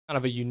kind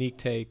of a unique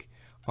take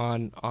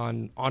on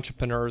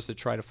entrepreneurs that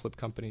try to flip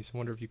companies. I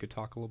wonder if you could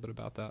talk a little bit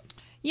about that.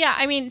 Yeah,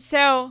 I mean,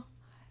 so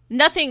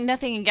nothing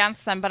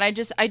against them, but I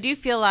do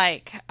feel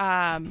like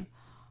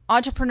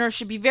entrepreneurs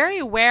should be very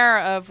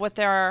aware of what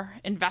their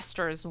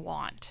investors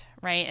want,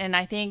 right? And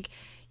I think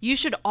you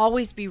should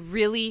always be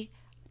really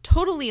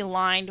totally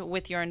aligned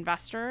with your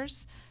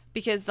investors,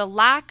 because the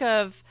lack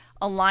of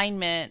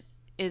alignment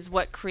is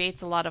what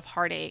creates a lot of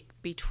heartache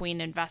between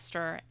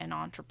investor and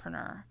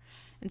entrepreneur.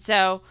 And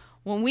so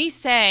when we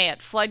say at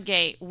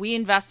Floodgate, we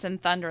invest in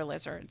thunder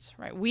lizards,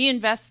 right? We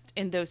invest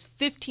in those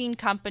 15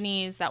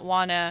 companies that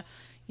want to,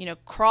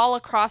 crawl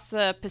across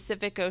the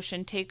Pacific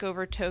Ocean, take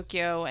over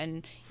Tokyo,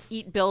 and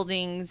eat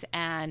buildings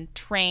and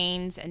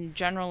trains and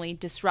generally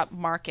disrupt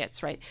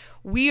markets, right?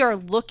 We are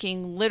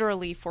looking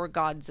literally for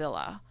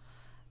Godzilla.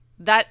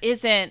 That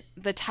isn't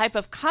the type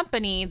of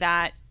company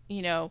that,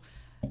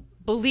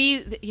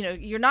 believe,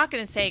 you're not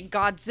going to say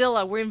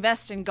Godzilla, we're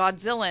investing in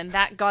Godzilla, and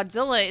that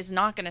Godzilla is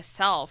not going to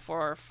sell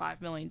for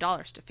 $5 million to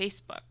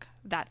Facebook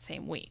that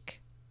same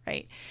week,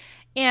 right?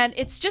 And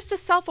it's just a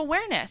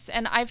self-awareness.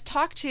 And I've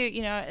talked to,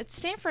 at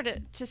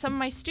Stanford, to some of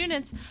my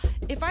students,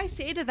 if I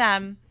say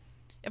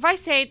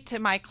to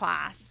my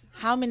class,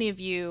 how many of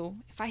you,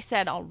 if I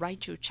said, I'll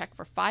write you a check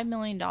for $5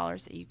 million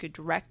that you could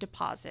direct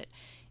deposit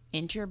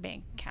into your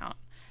bank account,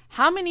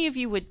 how many of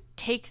you would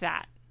take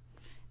that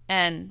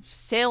and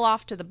sail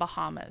off to the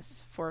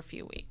Bahamas for a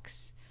few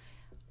weeks?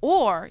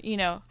 Or,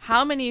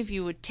 how many of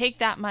you would take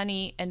that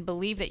money and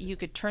believe that you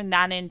could turn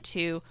that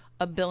into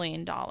 $1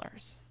 billion?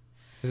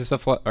 Is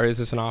this or is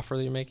this an offer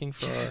that you're making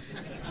for?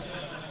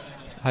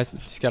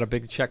 He's got a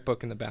big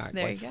checkbook in the back.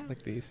 There you go.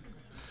 Like these.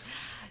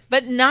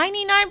 But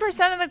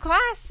 99% of the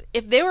class,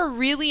 if they were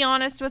really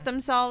honest with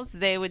themselves,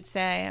 they would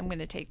say, I'm going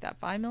to take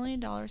that $5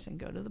 million and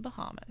go to the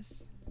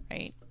Bahamas,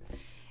 right?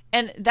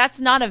 And that's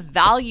not a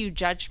value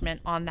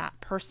judgment on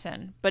that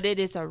person, but it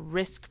is a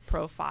risk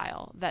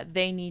profile that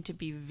they need to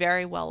be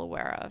very well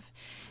aware of.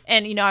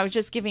 And, I was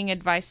just giving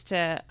advice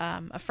to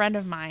a friend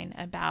of mine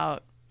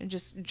about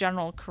just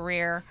general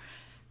career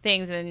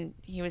things. And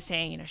he was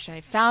saying, should I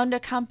found a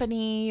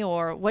company,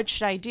 or what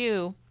should I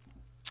do?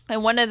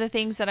 And one of the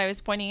things that I was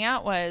pointing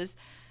out was,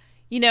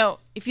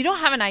 if you don't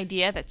have an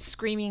idea that's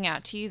screaming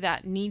out to you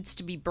that needs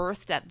to be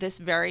birthed at this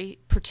very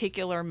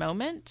particular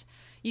moment,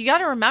 you got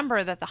to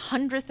remember that the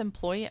 100th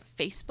employee at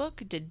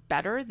Facebook did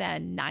better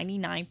than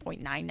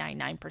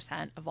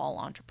 99.999% of all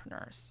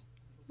entrepreneurs,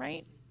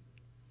 right?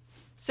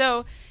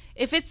 So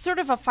if it's sort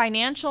of a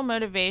financial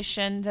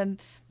motivation, then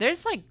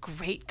there's like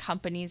great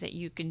companies that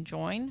you can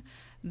join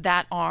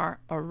that are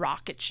a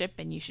rocket ship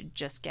and you should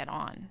just get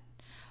on.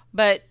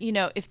 But,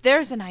 if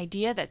there's an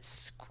idea that's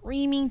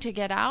screaming to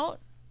get out,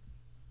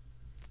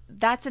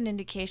 that's an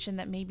indication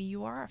that maybe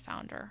you are a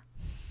founder.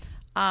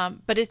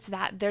 But it's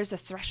that there's a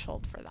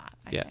threshold for that.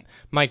 I think.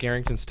 Mike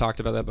Arrington's talked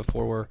about that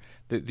before, where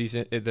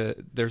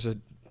there's a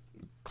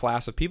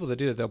class of people that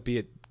do that. They'll be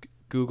at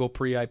Google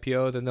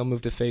pre-IPO, then they'll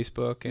move to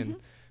Facebook, and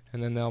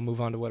then they'll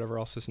move on to whatever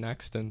else is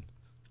next, and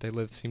they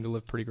seem to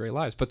live pretty great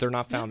lives, but they're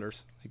not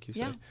founders, like you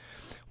said.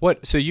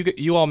 So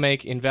you all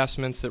make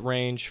investments that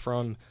range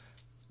from,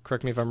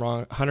 correct me if I'm wrong,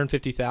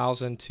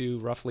 150,000 to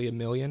roughly $1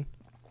 million?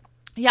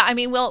 Yeah, I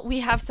mean, we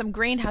have some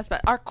greenhouse,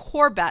 but our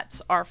core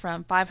bets are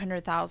from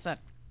 500,000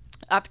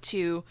 up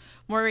to,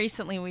 more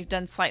recently, we've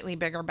done slightly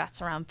bigger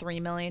bets around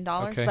 $3 million.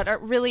 Okay. But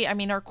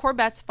our core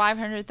bet's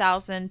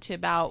 500,000 to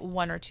about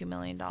 $1 or $2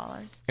 million.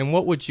 And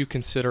what would you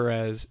consider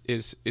as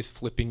is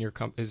flipping your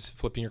company?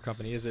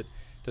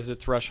 Does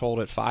it threshold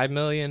at 5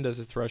 million? Does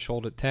it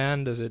threshold at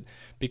 10?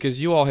 Because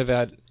you all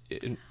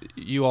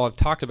have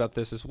talked about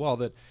this as well,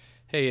 that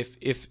hey,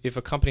 if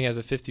a company has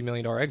a $50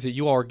 million exit,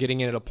 you all are getting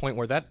in at a point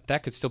where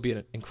that could still be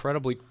an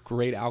incredibly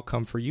great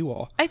outcome for you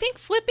all. I think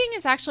flipping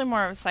is actually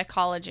more of a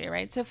psychology,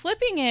 right? So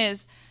flipping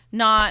is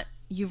not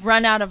you've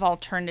run out of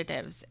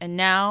alternatives and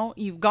now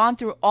you've gone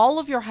through all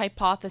of your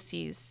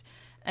hypotheses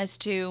as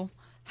to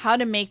how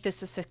to make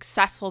this a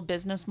successful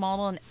business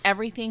model, and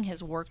everything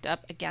has worked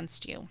up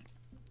against you.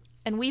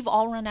 And we've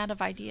all run out of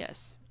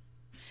ideas.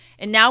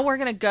 And now we're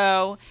going to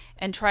go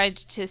and try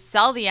to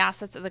sell the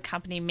assets of the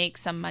company, make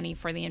some money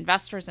for the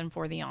investors and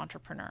for the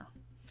entrepreneur.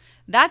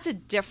 That's a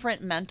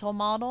different mental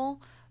model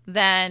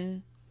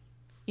than,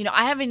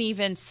 I haven't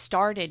even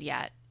started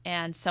yet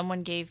and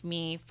someone gave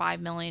me $5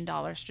 million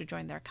to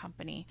join their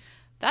company.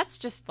 That's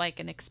just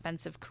like an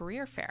expensive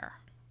career fair,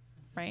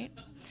 right?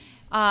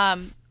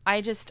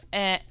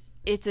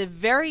 It's a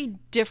very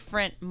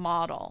different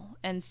model.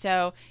 And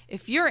so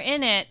if you're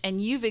in it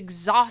and you've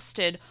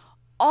exhausted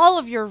all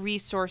of your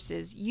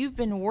resources, you've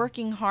been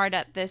working hard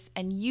at this,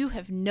 and you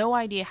have no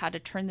idea how to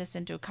turn this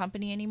into a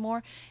company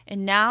anymore,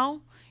 and now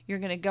you're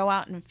going to go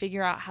out and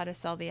figure out how to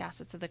sell the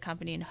assets of the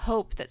company and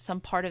hope that some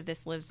part of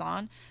this lives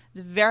on.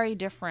 It's very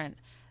different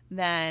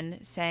than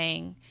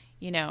saying,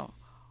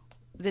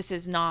 this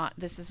is not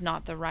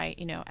the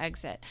right,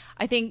 exit.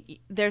 I think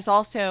there's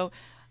also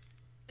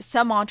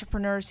some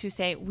entrepreneurs who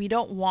say, we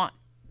don't want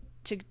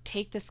to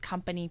take this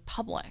company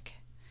public.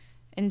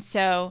 And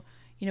so,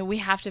 we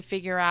have to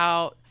figure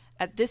out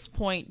at this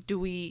point, do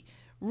we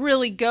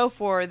really go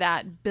for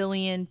that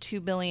billion,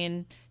 $2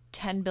 billion,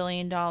 $10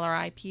 billion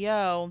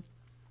IPO?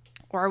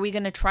 Or are we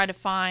going to try to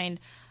find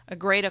a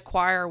great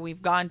acquirer?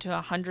 We've gone to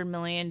 $100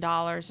 million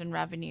in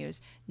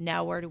revenues.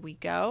 Now where do we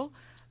go?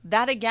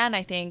 That again,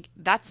 I think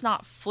that's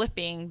not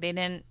flipping. They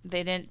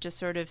didn't just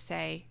sort of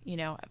say,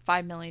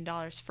 $5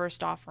 million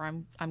first offer,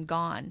 I'm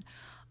gone.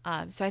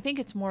 So I think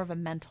it's more of a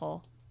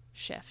mental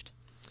shift.